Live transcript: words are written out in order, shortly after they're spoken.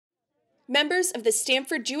Members of the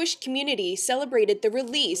Stamford Jewish community celebrated the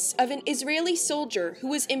release of an Israeli soldier who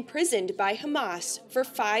was imprisoned by Hammas for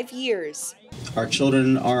 5 years. Our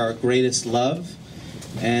children are our greatest love,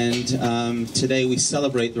 and today we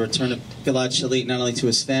celebrate the return of Gilad Shalit not only to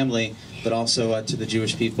his family, but also to the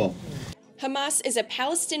Jewish people. Hammas is a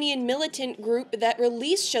Palestinian militant group that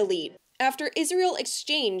released Shalit after Israel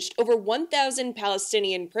exchanged over 1,000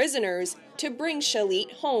 Palestinian prisoners to bring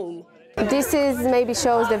Shalit home. This maybe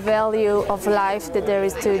shows the value of life that there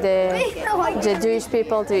is to the Jewish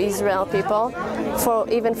people, to Israel people,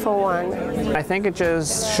 even for one. I think it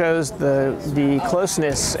just shows the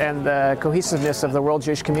closeness and the cohesiveness of the world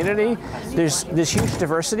Jewish community. There's this huge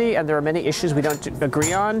diversity, and there are many issues we don't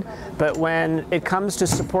agree on, but when it comes to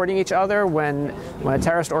supporting each other, when a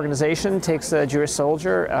terrorist organization takes a Jewish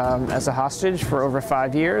soldier as a hostage for over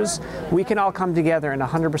 5 years, we can all come together and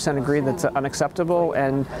 100% agree that's unacceptable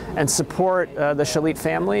and support the Shalit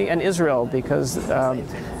family and Israel, because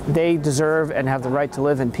they deserve and have the right to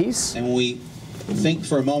live in peace. And when we think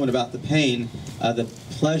for a moment about the pain, the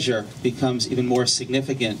pleasure becomes even more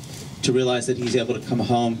significant to realize that he's able to come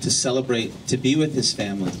home to celebrate, to be with his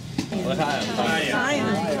family.